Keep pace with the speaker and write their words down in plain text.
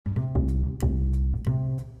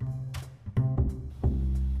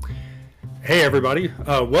Hey, everybody.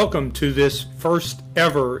 Welcome to this first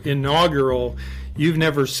ever inaugural You've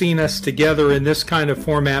Never Seen Us Together in this kind of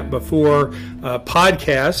format before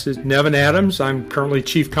podcast. Is Nevin Adams. I'm currently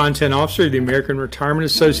Chief Content Officer of the American Retirement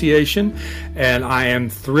Association, and I am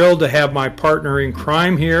thrilled to have my partner in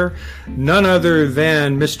crime here, none other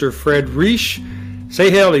than Mr. Fred Reish. Say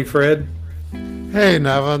howdy, Fred. Hey,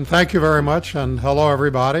 Nevin. Thank you very much, and hello,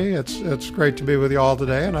 everybody. It's great to be with you all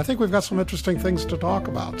today, and I think we've got some interesting things to talk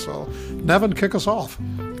about. So, Nevin, kick us off.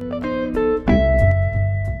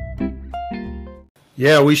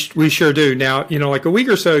 Yeah, we sure do. Now, like a week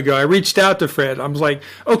or so ago, I reached out to Fred. I was like,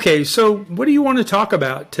 okay, so what do you want to talk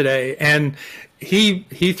about today? And he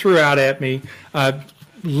threw out at me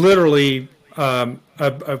literally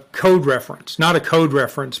a code reference, not a code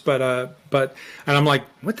reference, but and I'm like,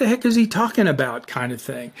 what the heck is he talking about, kind of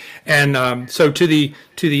thing. And so to the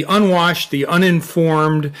unwashed, the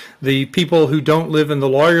uninformed, the people who don't live in the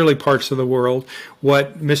lawyerly parts of the world,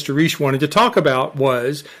 what Mr. Reish wanted to talk about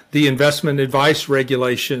was the investment advice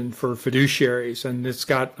regulation for fiduciaries, and it's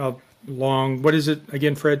got a long, what is it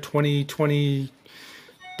again, Fred? 2020-02,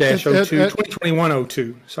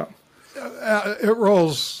 2021-02. So. It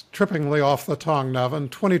rolls trippingly off the tongue, Nevin.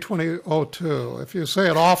 2020-02. If you say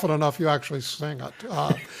it often enough, you actually sing it.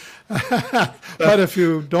 But if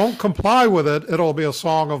you don't comply with it, it'll be a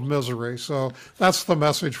song of misery. So that's the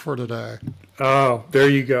message for today. Oh, there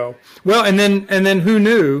you go. Well, and then who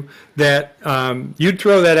knew that you'd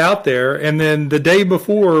throw that out there, and then the day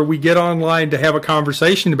before we get online to have a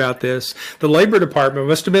conversation about this, the Labor Department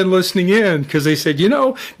must have been listening in, because they said,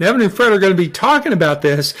 Nevin and Fred are going to be talking about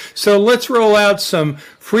this, so let's roll out some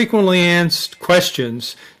frequently asked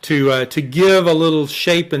questions to give a little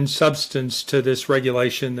shape and substance to this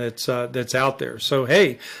regulation that's out there. So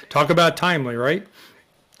hey, talk about timely, right?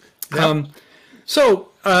 Yep.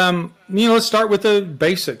 Let's start with the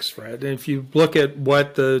basics, Fred. If you look at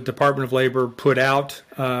what the Department of Labor put out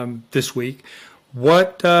this week,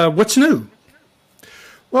 what's new?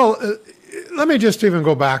 Well, let me just even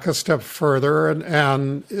go back a step further,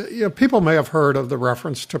 and people may have heard of the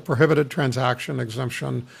reference to prohibited transaction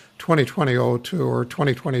exemption 2020-02 or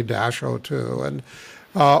 2020-02, and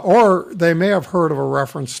or they may have heard of a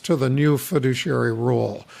reference to the new fiduciary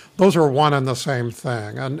rule. Those are one and the same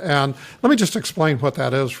thing. And let me just explain what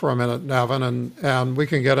that is for a minute, Nevin, and we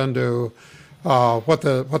can get into what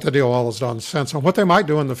the DOL has done since and what they might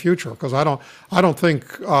do in the future, because I don't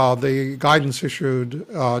think the guidance issued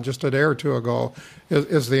just a day or two ago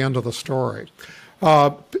is the end of the story.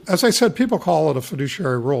 As I said, people call it a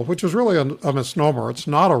fiduciary rule, which is really a misnomer. It's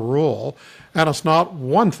not a rule, and it's not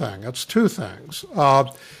one thing. It's two things.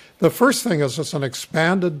 The first thing is it's an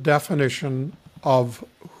expanded definition of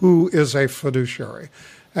who is a fiduciary.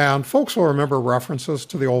 And folks will remember references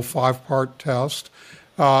to the old five-part test.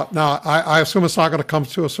 Now, I assume it's not going to come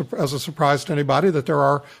to as a surprise to anybody that there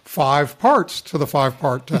are 5 parts to the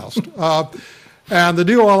five-part test. And the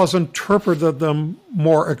DOL has interpreted them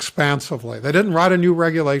more expansively. They didn't write a new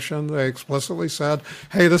regulation. They explicitly said,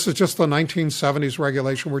 hey, this is just the 1970s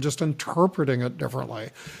regulation. We're just interpreting it differently.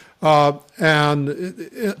 And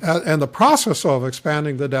the process of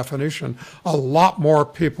expanding the definition, a lot more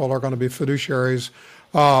people are going to be fiduciaries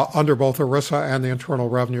under both ERISA and the Internal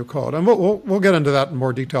Revenue Code. And we'll get into that in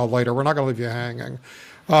more detail later. We're not going to leave you hanging.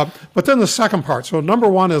 But then the second part. So number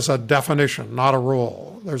one is a definition, not a rule.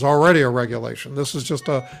 There's already a regulation. This is just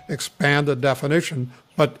an expanded definition,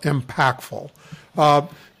 but impactful.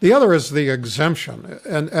 The other is the exemption.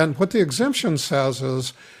 And what the exemption says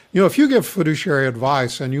is, if you give fiduciary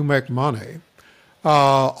advice and you make money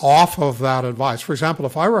off of that advice, for example,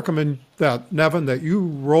 if I recommend that, Nevin, that you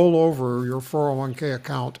roll over your 401k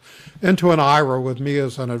account into an IRA with me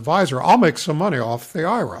as an advisor, I'll make some money off the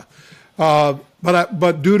IRA.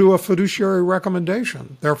 But due to a fiduciary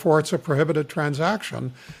recommendation, therefore it's a prohibited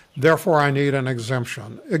transaction, therefore I need an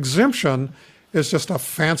exemption. Exemption is just a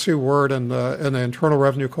fancy word in the Internal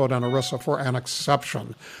Revenue Code and ERISA for an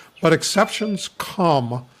exception. But exceptions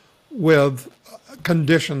come with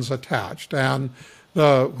conditions attached. And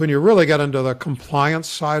when you really get into the compliance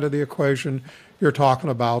side of the equation, you're talking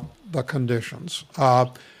about the conditions.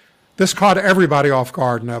 This caught everybody off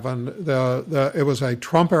guard, Nevin. It was a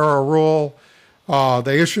Trump-era rule.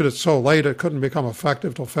 They issued it so late it couldn't become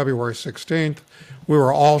effective till February 16th. We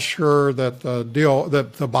were all sure that the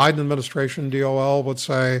Biden administration DOL would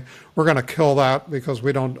say, we're going to kill that because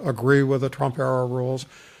we don't agree with the Trump-era rules.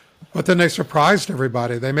 But then they surprised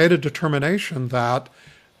everybody. They made a determination that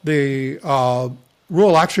the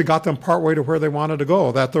rule actually got them partway to where they wanted to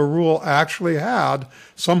go, that the rule actually had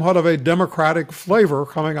somewhat of a Democratic flavor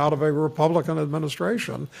coming out of a Republican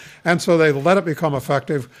administration. And so they let it become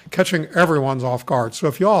effective, catching everyone's off guard. So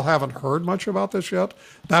if you all haven't heard much about this yet,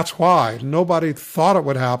 that's why. Nobody thought it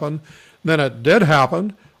would happen. Then it did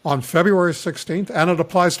happen on February 16th, and it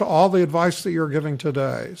applies to all the advice that you're giving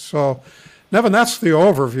today. So, Nevin, that's the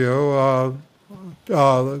overview.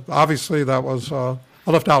 Obviously, that was, I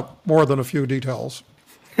left out more than a few details.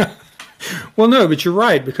 Well, no, but you're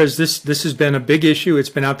right, because this has been a big issue. It's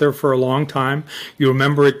been out there for a long time. You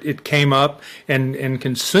remember it came up and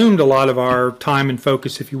consumed a lot of our time and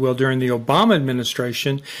focus, if you will, during the Obama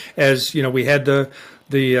administration, as we had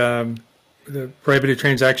the prohibited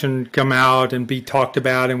transaction come out and be talked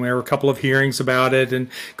about, and there were a couple of hearings about it and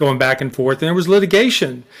going back and forth. And there was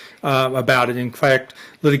litigation about it. In fact,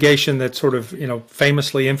 litigation that sort of,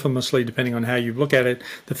 famously, infamously, depending on how you look at it,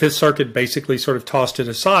 the Fifth Circuit basically sort of tossed it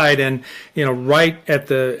aside. And, right at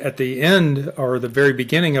the end or the very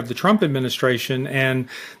beginning of the Trump administration, and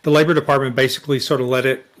the Labor Department basically sort of let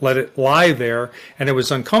it lie there. And it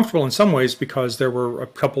was uncomfortable in some ways because there were a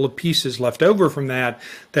couple of pieces left over from that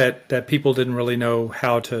people didn't really know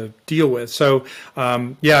how to deal with. So,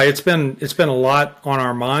 it's been a lot on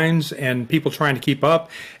our minds and people trying to keep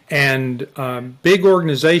up. And big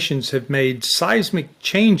organizations have made seismic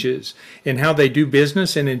changes in how they do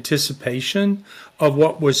business in anticipation of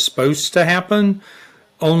what was supposed to happen,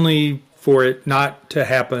 only for it not to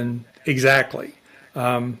happen exactly.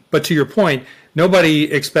 But to your point,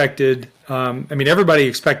 nobody expected, everybody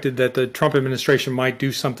expected that the Trump administration might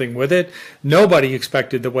do something with it. Nobody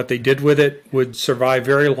expected that what they did with it would survive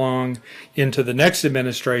very long into the next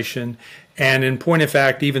administration. And in point of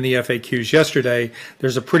fact, even the FAQs yesterday,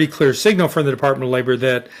 there's a pretty clear signal from the Department of Labor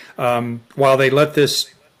that while they let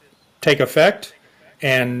this take effect,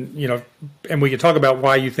 and we can talk about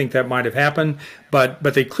why you think that might have happened, but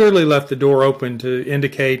they clearly left the door open to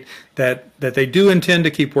indicate that they do intend to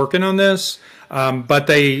keep working on this, but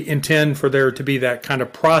they intend for there to be that kind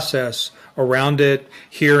of process around it,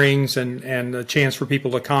 hearings and a chance for people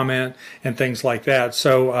to comment and things like that.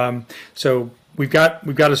 So we've got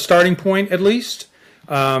a starting point at least,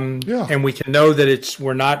 and we can know that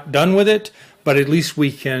we're not done with it, but at least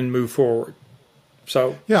we can move forward.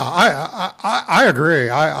 So I agree.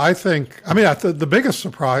 I think the biggest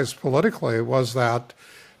surprise politically was that,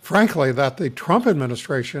 frankly, that the Trump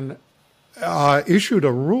administration issued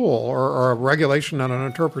a rule or a regulation and an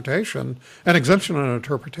exemption and an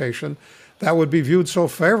interpretation that would be viewed so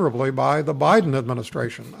favorably by the Biden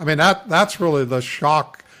administration. That's really the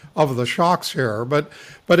shock of the shocks here. But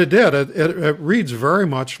it did. It reads very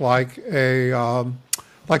much like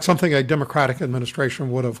like something a Democratic administration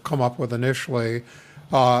would have come up with initially,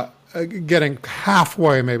 getting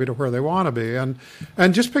halfway maybe to where they want to be.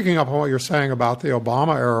 And just picking up on what you're saying about the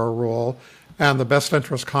Obama era rule and the best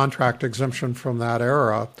interest contract exemption from that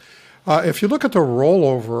era, if you look at the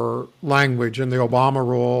rollover language in the Obama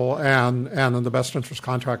rule and in the best interest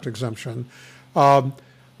contract exemption,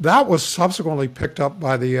 that was subsequently picked up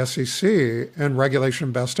by the SEC in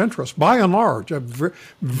regulation best interest, by and large,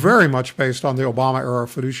 very much based on the Obama-era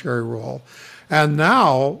fiduciary rule. And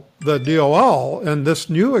now the DOL, in this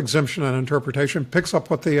new exemption and interpretation, picks up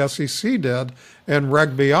what the SEC did in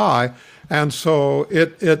Reg BI. And so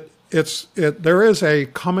there is a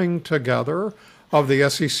coming together of the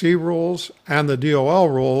SEC rules and the DOL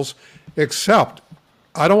rules, except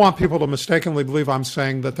I don't want people to mistakenly believe I'm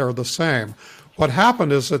saying that they're the same. What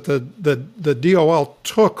happened is that the DOL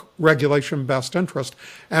took regulation best interest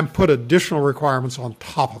and put additional requirements on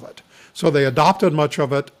top of it. So they adopted much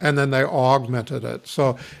of it and then they augmented it.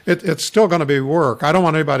 So it's still going to be work. I don't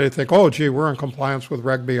want anybody to think, oh, gee, we're in compliance with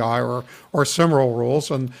Reg BI or CIMRL rules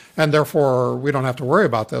and therefore we don't have to worry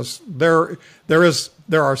about this. There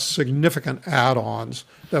are significant add-ons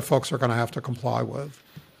that folks are going to have to comply with.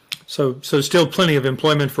 So still plenty of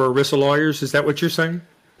employment for ERISA lawyers. Is that what you're saying?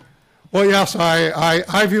 Well, yes,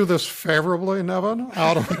 I view this favorably, Nevin.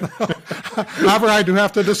 However, I do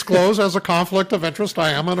have to disclose as a conflict of interest, I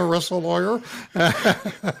am an ERISA lawyer.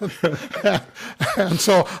 And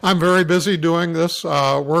so I'm very busy doing this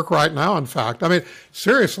work right now, in fact.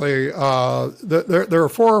 Seriously, there are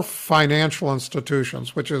 4 financial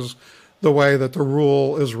institutions, which is the way that the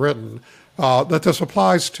rule is written, that this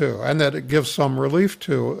applies to, and that it gives some relief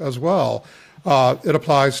to as well. It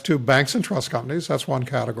applies to banks and trust companies, that's one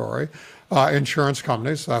category, insurance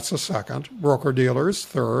companies, that's the second, broker-dealers,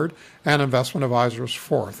 third, and investment advisors,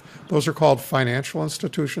 fourth. Those are called financial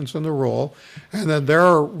institutions in the rule, and then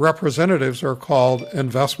their representatives are called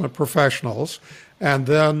investment professionals, and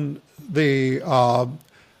then the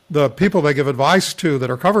the people they give advice to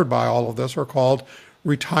that are covered by all of this are called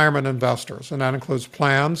retirement investors, and that includes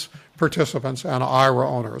plans, participants, and IRA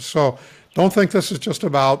owners. So don't think this is just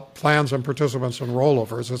about plans and participants and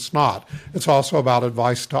rollovers. It's not. It's also about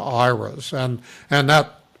advice to IRAs, and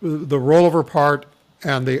that the rollover part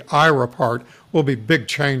and the IRA part will be big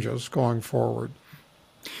changes going forward.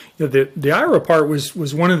 The IRA part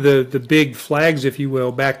was one of the big flags, if you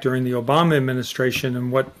will, back during the Obama administration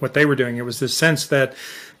and what they were doing. It was the sense that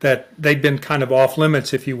they'd been kind of off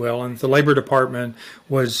limits, if you will, and the Labor Department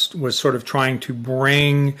was sort of trying to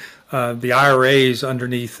bring the IRAs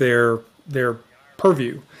underneath their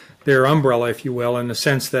purview, their umbrella, if you will, in the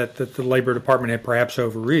sense that the Labor Department had perhaps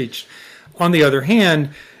overreached. On the other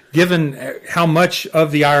hand, given how much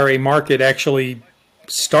of the IRA market actually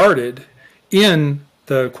started in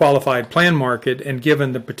the qualified plan market, and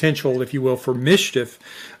given the potential, if you will, for mischief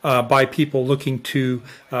by people looking to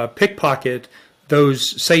pickpocket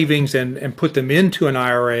those savings and put them into an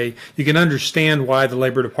IRA, you can understand why the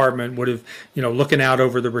Labor Department would have, looking out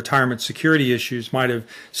over the retirement security issues, might have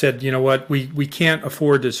said, you know what, we can't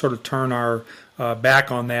afford to sort of turn our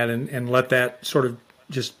back on that and let that sort of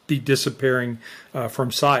just be disappearing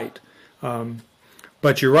from sight.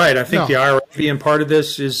 But you're right. I think the IRA being part of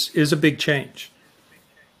this is a big change.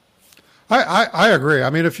 I agree. I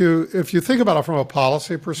mean, if you think about it from a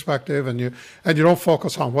policy perspective, and you don't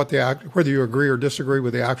focus on whether you agree or disagree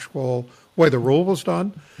with the actual way the rule was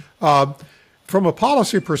done, from a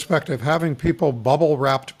policy perspective, having people bubble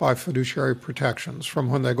wrapped by fiduciary protections from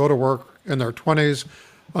when they go to work in their 20s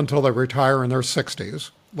until they retire in their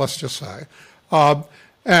 60s, let's just say,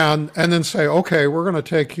 and then say, okay, we're going to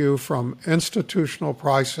take you from institutional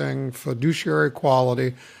pricing, fiduciary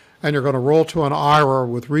quality, and you're going to roll to an IRA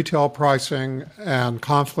with retail pricing and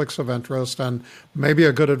conflicts of interest and maybe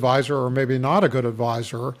a good advisor or maybe not a good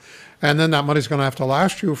advisor. And then that money's going to have to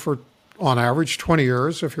last you for, on average, 20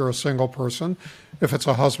 years if you're a single person. If it's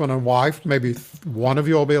a husband and wife, maybe one of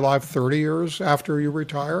you will be alive 30 years after you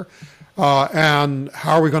retire. And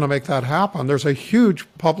how are we going to make that happen? There's a huge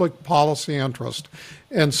public policy interest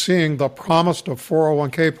in seeing the promise of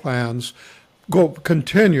 401k plans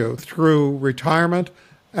continue through retirement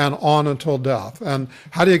and on until death. And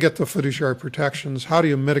how do you get the fiduciary protections? How do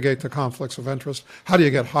you mitigate the conflicts of interest? How do you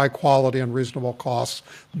get high quality and reasonable costs?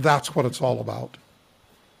 That's what it's all about.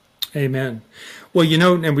 Amen. Well,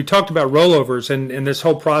 and we talked about rollovers and this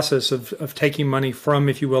whole process of taking money from,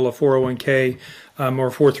 if you will, a 401k or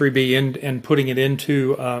 403b and putting it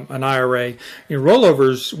into an IRA.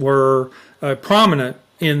 Rollovers were prominent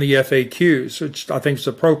in the FAQs, which I think is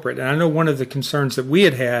appropriate. And I know one of the concerns that we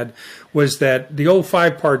had was that the old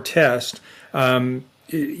 5-part test,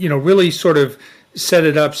 really sort of set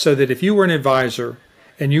it up so that if you were an advisor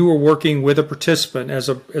and you were working with a participant as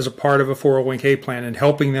a part of a 401k plan and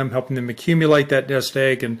helping them accumulate that nest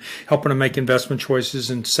egg and helping them make investment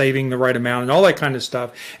choices and saving the right amount and all that kind of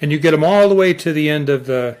stuff, and you get them all the way to the end of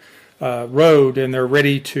the road and they're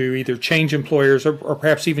ready to either change employers or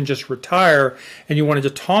perhaps even just retire, and you wanted to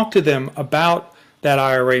talk to them about that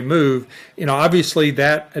IRA move, obviously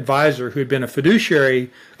that advisor who had been a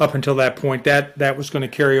fiduciary up until that point, that was going to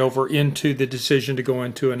carry over into the decision to go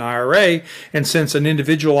into an IRA. And since an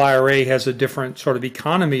individual IRA has a different sort of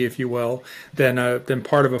economy, if you will, than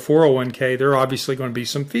part of a 401k, there are obviously going to be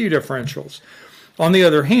some fee differentials. On the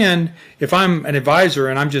other hand, if I'm an advisor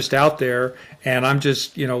and I'm just out there and I'm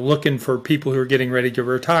just, looking for people who are getting ready to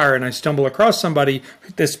retire, and I stumble across somebody,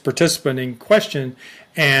 this participant in question,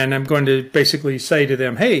 and I'm going to basically say to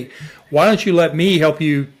them, hey, why don't you let me help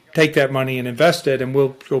you take that money and invest it, and we'll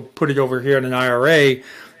put it over here in an IRA.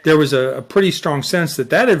 There was a pretty strong sense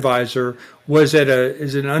that advisor was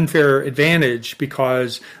is an unfair advantage,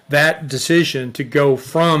 because that decision to go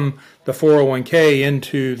from the 401k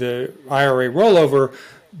into the IRA rollover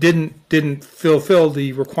didn't fulfill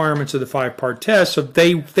the requirements of the 5-part test. So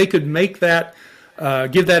they could make that,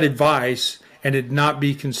 give that advice, and it not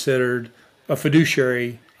be considered a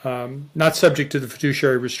fiduciary, not subject to the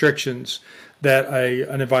fiduciary restrictions that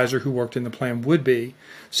an advisor who worked in the plan would be.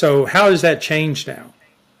 So how does that change now?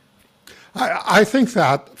 I think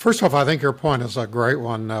that, first off, I think your point is a great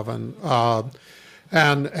one, Nevin.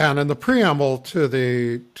 And in the preamble to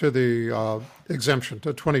the exemption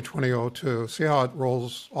to 2020-02, see how it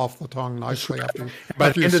rolls off the tongue nicely after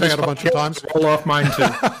you say it a bunch of times? Roll off mine too.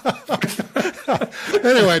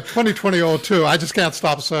 Anyway, 2020-02, I just can't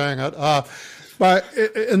stop saying it. But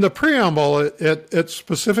in the preamble, it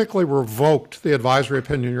specifically revoked the advisory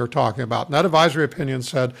opinion you're talking about. And that advisory opinion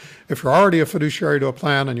said, if you're already a fiduciary to a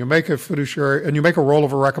plan and you make a fiduciary and you make a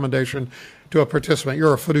rollover recommendation to a participant,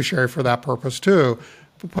 you're a fiduciary for that purpose too.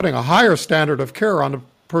 But putting a higher standard of care on the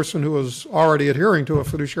person who was already adhering to a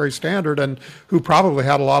fiduciary standard and who probably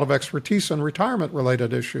had a lot of expertise in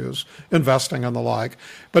retirement-related issues, investing and the like.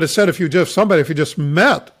 But it said if you just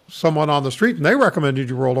met someone on the street and they recommended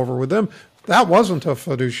you roll over with them, that wasn't a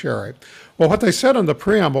fiduciary. Well, what they said in the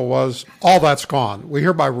preamble was, all that's gone. We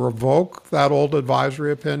hereby revoke that old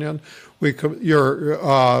advisory opinion. We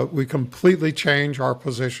completely change our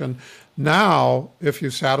position. Now, if you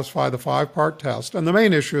satisfy the 5-part test, and the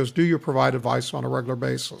main issue is, do you provide advice on a regular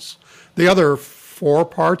basis? The other 4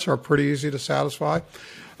 parts are pretty easy to satisfy.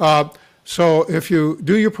 So if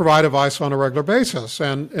do you provide advice on a regular basis?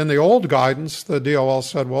 And in the old guidance, the DOL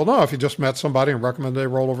said, well, no, if you just met somebody and recommended they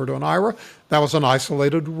roll over to an IRA, that was an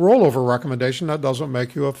isolated rollover recommendation. That doesn't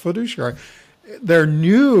make you a fiduciary. Their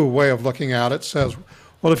new way of looking at it says,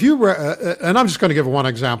 well, if you, and I'm just going to give one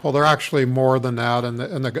example. There are actually more than that in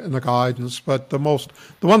the guidance, but the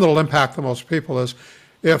one that will impact the most people is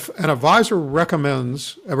if an advisor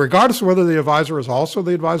recommends, regardless of whether the advisor is also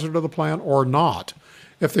the advisor to the plan or not,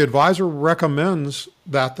 if the advisor recommends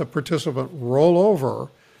that the participant roll over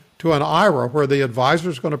to an IRA where the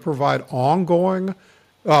advisor is going to provide ongoing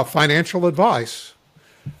financial advice,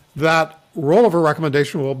 that rollover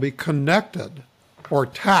recommendation will be connected or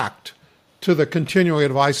tacked to the continuing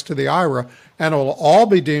advice to the IRA, and it will all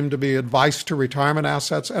be deemed to be advice to retirement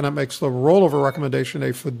assets, and it makes the rollover recommendation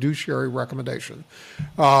a fiduciary recommendation.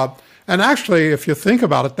 And actually, if you think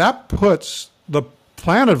about it, that puts the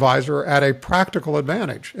plan advisor at a practical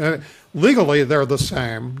advantage. Legally, they're the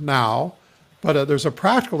same now, but there's a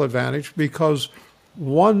practical advantage because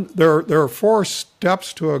there are 4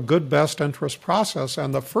 steps to a good best interest process,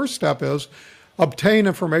 and the first step is obtain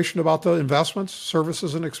information about the investments,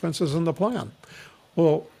 services, and expenses in the plan.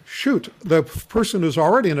 Well, shoot, the person who's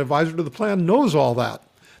already an advisor to the plan knows all that.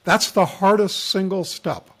 That's the hardest single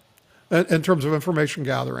step in terms of information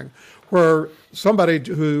gathering, where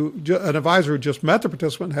an advisor who just met the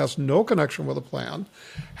participant, has no connection with the plan,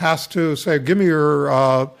 has to say, give me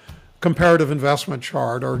your comparative investment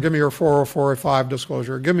chart, or give me your 40405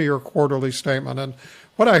 disclosure, give me your quarterly statement. And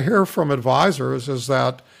what I hear from advisors is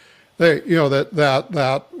that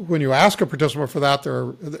that when you ask a participant for that,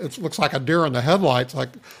 it looks like a deer in the headlights. Like,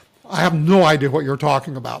 I have no idea what you're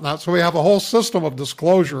talking about. Now, so we have a whole system of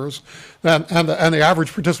disclosures, and the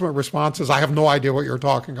average participant response is, I have no idea what you're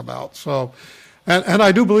talking about. So, and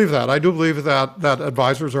I do believe that. I do believe that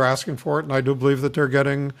advisors are asking for it, and I do believe that they're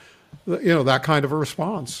getting, that kind of a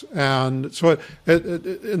response. And so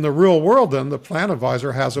in the real world, then, the plan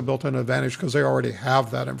advisor has a built-in advantage because they already have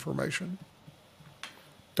that information.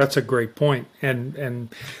 That's a great point, and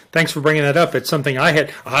thanks for bringing that up. It's something I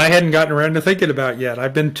hadn't gotten around to thinking about yet.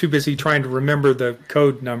 I've been too busy trying to remember the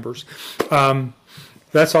code numbers.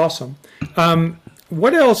 That's awesome.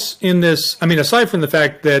 What else in this? I mean, aside from the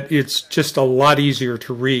fact that it's just a lot easier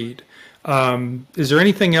to read, is there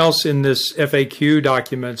anything else in this FAQ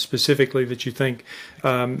document specifically that you think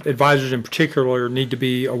advisors in particular need to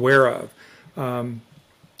be aware of,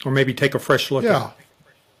 or maybe take a fresh look at?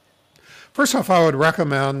 First off, I would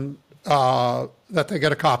recommend that they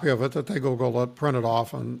get a copy of it, that they Google it, print it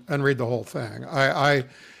off, and read the whole thing.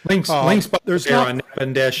 Links by there on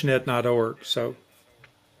NAPN-net.org. So,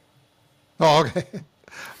 okay.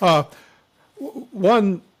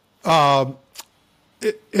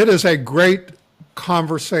 It is a great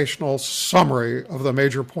conversational summary of the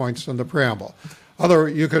major points in the preamble.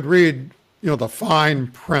 You could read the fine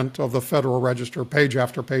print of the Federal Register, page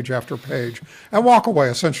after page after page, and walk away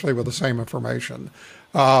essentially with the same information.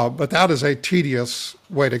 But that is a tedious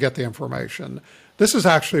way to get the information. This is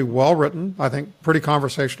actually well written, I think pretty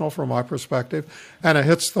conversational from my perspective, and it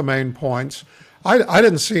hits the main points. I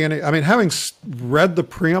didn't see any, having read the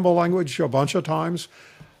preamble language a bunch of times,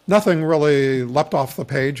 nothing really leapt off the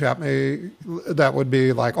page at me that would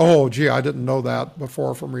be like, oh, gee, I didn't know that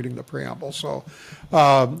before from reading the preamble. So,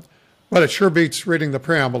 but it sure beats reading the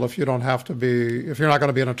preamble if you're not going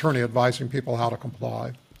to be an attorney advising people how to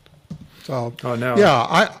comply. So,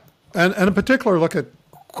 and in particular, look at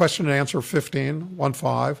question and answer 15.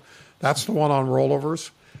 That's the one on rollovers.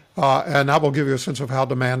 And that will give you a sense of how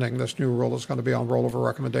demanding this new rule is going to be on rollover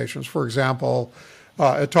recommendations. For example,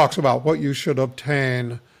 it talks about what you should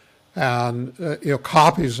obtain and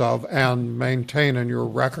copies of and maintain in your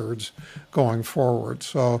records going forward.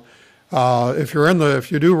 So, if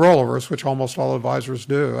you do rollovers, which almost all advisors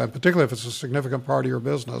do, and particularly if it's a significant part of your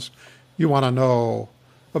business, you want to know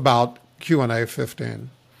about Q&A 15.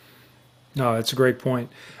 No, that's a great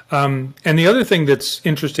point. And the other thing that's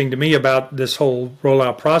interesting to me about this whole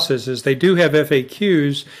rollout process is they do have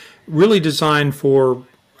FAQs really designed for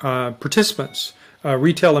participants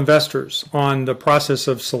retail investors on the process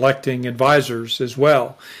of selecting advisors as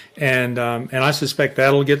well, and I suspect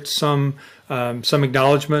that'll get some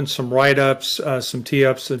acknowledgement, some write-ups, some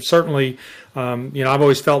tee-ups, and certainly, I've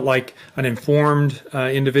always felt like an informed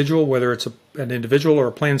individual, whether it's an individual or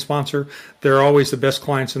a plan sponsor, they're always the best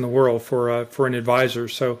clients in the world for an advisor.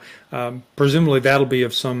 So presumably that'll be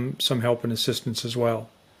of some help and assistance as well.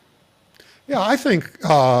 Yeah, I think,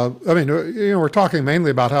 we're talking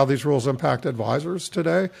mainly about how these rules impact advisors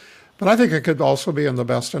today, but I think it could also be in the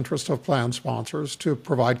best interest of plan sponsors to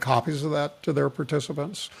provide copies of that to their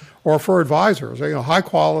participants, or for advisors, high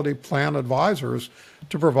quality plan advisors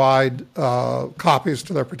to provide copies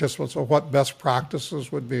to their participants of what best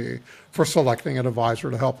practices would be for selecting an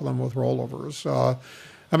advisor to help them with rollovers.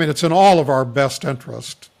 It's in all of our best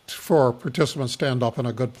interest for participants to end up in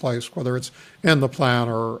a good place, whether it's in the plan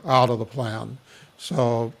or out of the plan.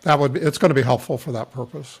 So it's going to be helpful for that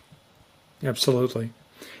purpose. Absolutely.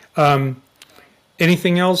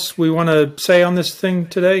 Anything else we want to say on this thing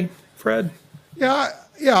today, Fred? Yeah,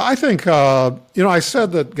 I think, I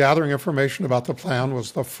said that gathering information about the plan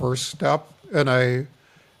was the first step in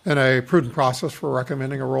a prudent process for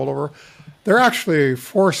recommending a rollover. There are actually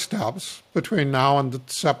 4 steps between now and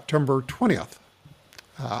September 20th.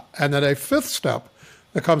 And then a 5th step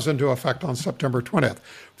that comes into effect on September 20th.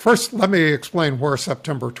 First, let me explain where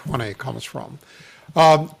September 20 comes from.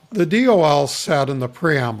 The DOL said in the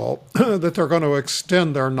preamble that they're going to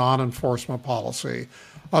extend their non-enforcement policy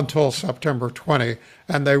until September 20,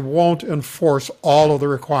 and they won't enforce all of the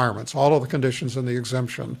requirements, all of the conditions in the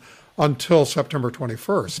exemption until September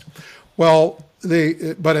 21st. Well,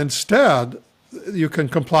 but instead, you can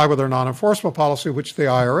comply with their non-enforcement policy, which the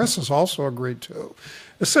IRS has also agreed to.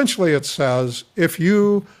 Essentially, it says if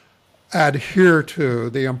you adhere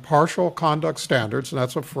to the impartial conduct standards, and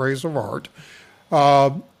that's a phrase of art,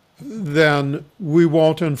 then we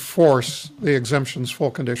won't enforce the exemption's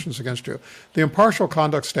full conditions against you. The impartial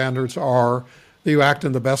conduct standards are that you act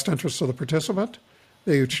in the best interest of the participant,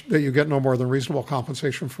 that you get no more than reasonable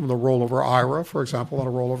compensation from the rollover IRA, for example, in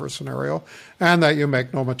a rollover scenario, and that you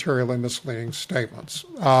make no materially misleading statements.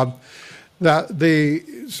 So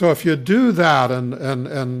if you do that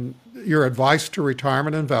and your advice to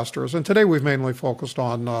retirement investors, and today we've mainly focused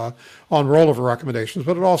on rollover recommendations,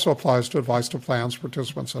 but it also applies to advice to plans,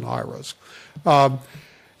 participants, and IRAs.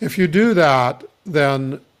 If you do that,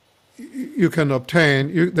 then you can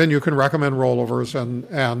recommend rollovers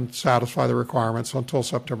and satisfy the requirements until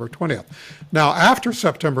September 20th. Now, after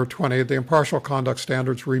September 20th, the impartial conduct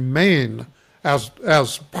standards remain as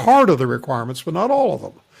part of the requirements, but not all of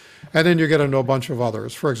them. And then you get into a bunch of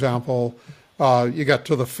others. For example, you get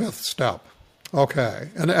to the 5th step. Okay,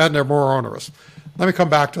 and they're more onerous. Let me come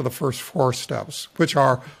back to the first 4 steps, which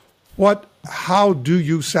are how do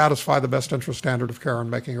you satisfy the best interest standard of care in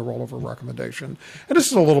making a rollover recommendation? And this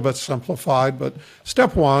is a little bit simplified, but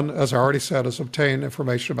step 1, as I already said, is obtain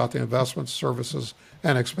information about the investments, services,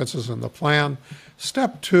 and expenses in the plan.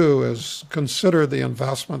 Step 2 is consider the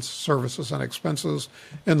investments, services, and expenses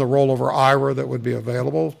in the rollover IRA that would be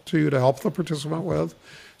available to you to help the participant with.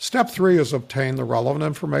 Step 3 is obtain the relevant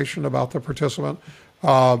information about the participant.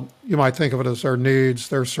 You might think of it as their needs,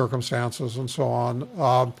 their circumstances, and so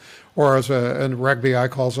on. Or and Reg BI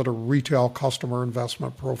calls it a retail customer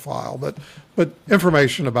investment profile, but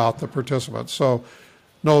information about the participant. So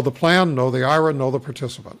know the plan, know the IRA, know the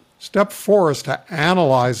participant. Step 4 is to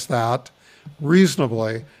analyze that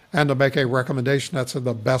reasonably and to make a recommendation that's in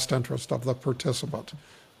the best interest of the participant,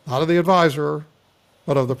 not of the advisor,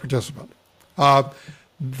 but of the participant.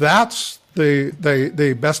 That's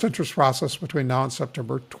the best interest process between now and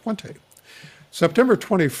September 20. September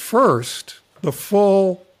 21st, the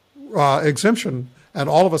full exemption and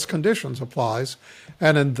all of its conditions applies.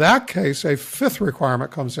 And in that case, a 5th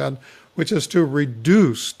requirement comes in, which is to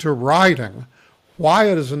reduce to writing why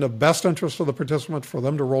it is in the best interest of the participant for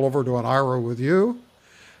them to roll over to an IRA with you,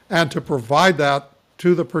 and to provide that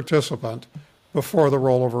to the participant before the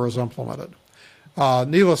rollover is implemented.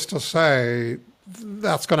 Needless to say,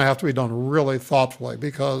 that's going to have to be done really thoughtfully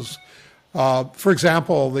because, for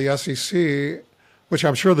example, the SEC, which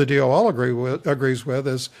I'm sure the DOL agrees with,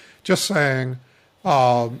 is just saying,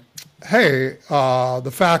 hey,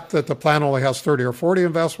 the fact that the plan only has 30 or 40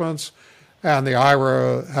 investments and the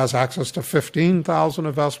IRA has access to 15,000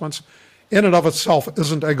 investments, in and of itself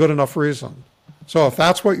isn't a good enough reason. So if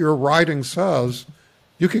that's what your writing says,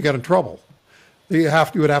 you could get in trouble. You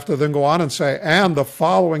would have to then go on and say, and the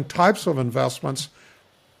following types of investments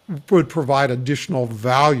would provide additional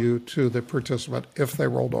value to the participant if they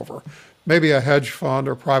rolled over. maybe a hedge fund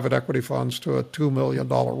or private equity funds to a $2 million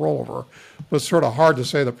rollover. But it's sort of hard to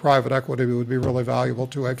say that private equity would be really valuable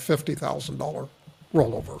to a $50,000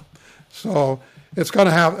 rollover. So it's going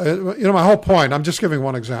to have, my whole point, I'm just giving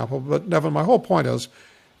one example, but Nevin, my whole point is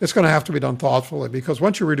it's going to have to be done thoughtfully, because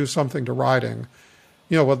once you reduce something to writing,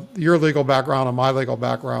 with your legal background and my legal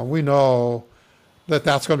background, we know that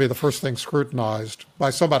that's going to be the first thing scrutinized by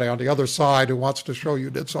somebody on the other side who wants to show you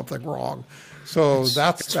did something wrong. So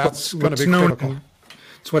that's going to be critical.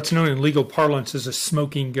 It's what's known in legal parlance as a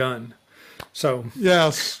smoking gun. So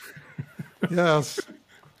yes. Well,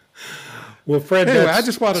 Fred, anyway, I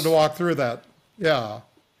just wanted to walk through that. Yeah.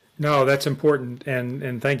 No, that's important,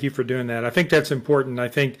 and thank you for doing that. I think that's important. I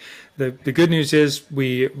think the good news is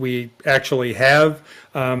we actually have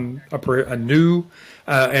a new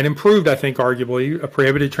and improved, I think, arguably, a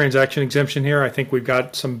prohibited transaction exemption here. I think we've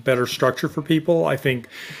got some better structure for people. I think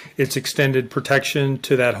it's extended protection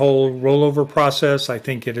to that whole rollover process. I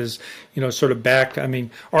think it is, sort of back. I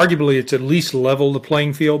mean, arguably, it's at least leveled the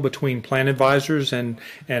playing field between plan advisors and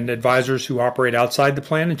advisors who operate outside the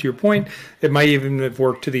plan. And to your point, it might even have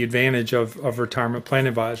worked to the advantage of retirement plan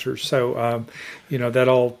advisors. So, that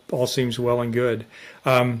all seems well and good.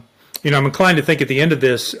 I'm inclined to think at the end of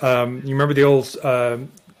this, you remember the old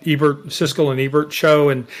Siskel and Ebert show,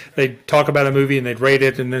 and they'd talk about a movie and they'd rate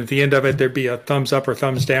it, and then at the end of it, there'd be a thumbs up or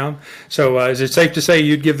thumbs down. So is it safe to say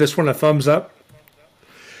you'd give this one a thumbs up?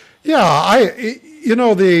 Yeah,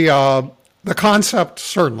 the concept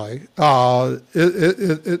certainly.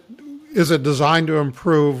 Is it designed to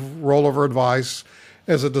improve rollover advice?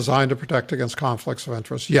 Is it designed to protect against conflicts of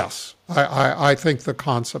interest? Yes, I think the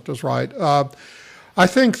concept is right. I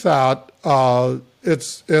think that I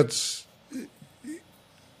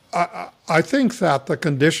think that the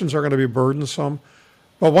conditions are going to be burdensome,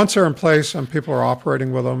 but once they're in place and people are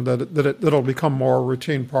operating with them, it'll become more a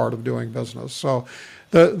routine part of doing business. So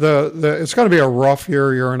it's going to be a rough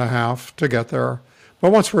year and a half to get there,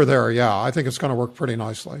 but once we're there, yeah, I think it's going to work pretty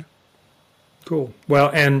nicely. Cool.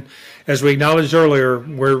 Well, and as we acknowledged earlier,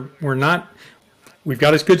 we've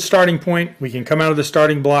got a good starting point. We can come out of the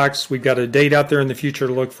starting blocks. We've got a date out there in the future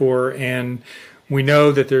to look for, and we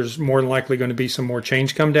know that there's more than likely going to be some more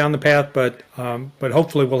change come down the path, but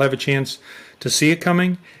hopefully we'll have a chance to see it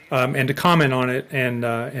coming and to comment on it and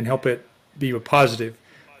help it be a positive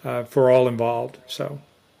for all involved. So,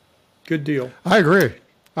 good deal. I agree,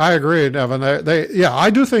 Evan. I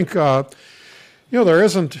do think there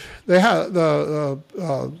isn't.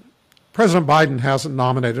 President Biden hasn't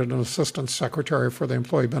nominated an assistant secretary for the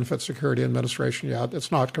Employee Benefit Security Administration yet.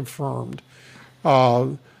 It's not confirmed.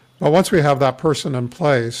 But once we have that person in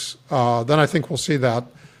place, then I think we'll see that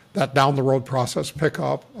down the road process pick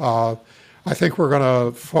up. I think we're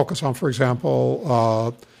going to focus on, for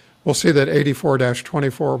example, we'll see that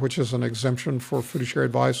 84-24, which is an exemption for fiduciary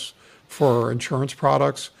advice for insurance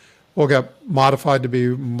products, will get modified to be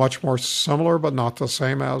much more similar, but not the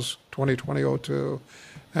same as 2020-02.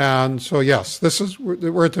 And so, yes,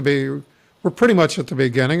 we're pretty much at the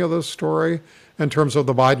beginning of this story in terms of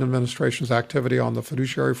the Biden administration's activity on the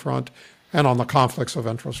fiduciary front and on the conflicts of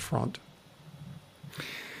interest front.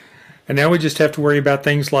 And now we just have to worry about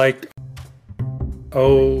things like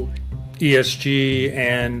ESG,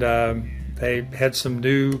 and they had some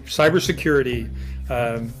new cybersecurity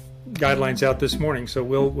guidelines out this morning. So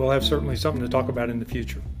we'll have certainly something to talk about in the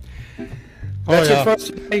future. That's it for us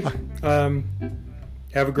today.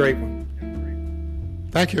 Have a great one.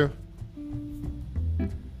 Thank you.